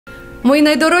Мої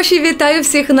найдорожчі, вітаю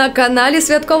всіх на каналі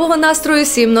святкового настрою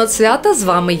 «Сімно свята». З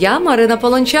вами я, Марина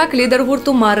Полончак, лідер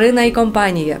гурту «Марина і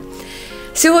компанія».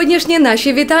 Сьогоднішні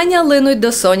наші вітання линуть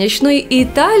до сонячної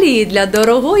Італії для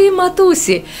дорогої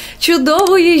матусі,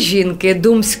 чудової жінки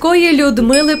Думської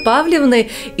Людмили Павлівни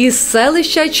із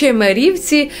селища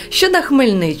Чемерівці, що на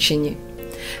Хмельниччині.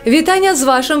 Вітання з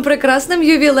вашим прекрасним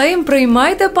ювілеєм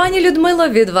приймайте, пані Людмило,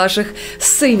 від ваших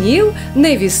синів,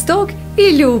 невісток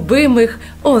і любимих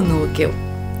онуків.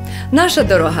 Наша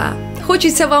дорога,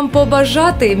 хочеться вам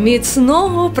побажати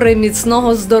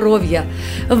міцного здоров'я,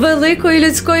 великої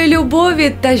людської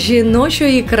любові та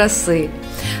жіночої краси,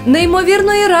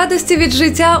 неймовірної радості від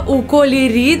життя у колі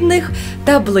рідних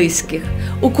та близьких,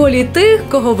 у колі тих,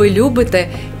 кого ви любите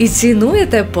і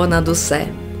цінуєте понад усе.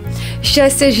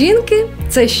 Щастя жінки –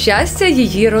 це щастя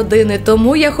її родини,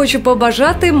 тому я хочу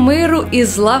побажати миру і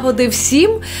злагоди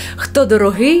всім, хто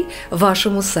дорогий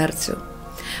вашому серцю.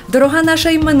 Дорога наша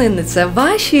іменинниця,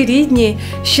 ваші рідні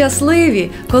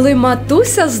щасливі, коли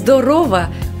матуся здорова,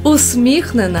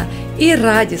 усміхнена і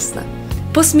радісна.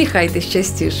 Посміхайтесь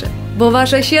частіше, бо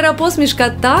ваша щира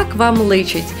посмішка так вам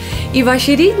личить. І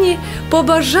ваші рідні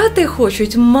побажати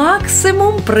хочуть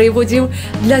максимум приводів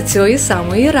для цієї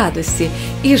самої радості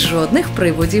і жодних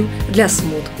приводів для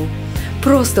смутку.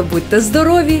 Просто будьте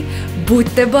здорові,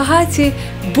 будьте багаті,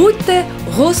 будьте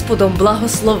Господом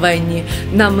благословенні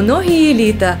на многії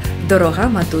літа, дорога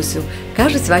матусю,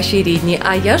 кажуть ваші рідні.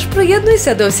 А я ж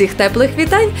приєднуюся до всіх теплих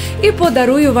вітань і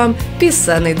подарую вам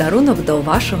пісенний дарунок до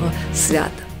вашого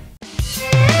свята.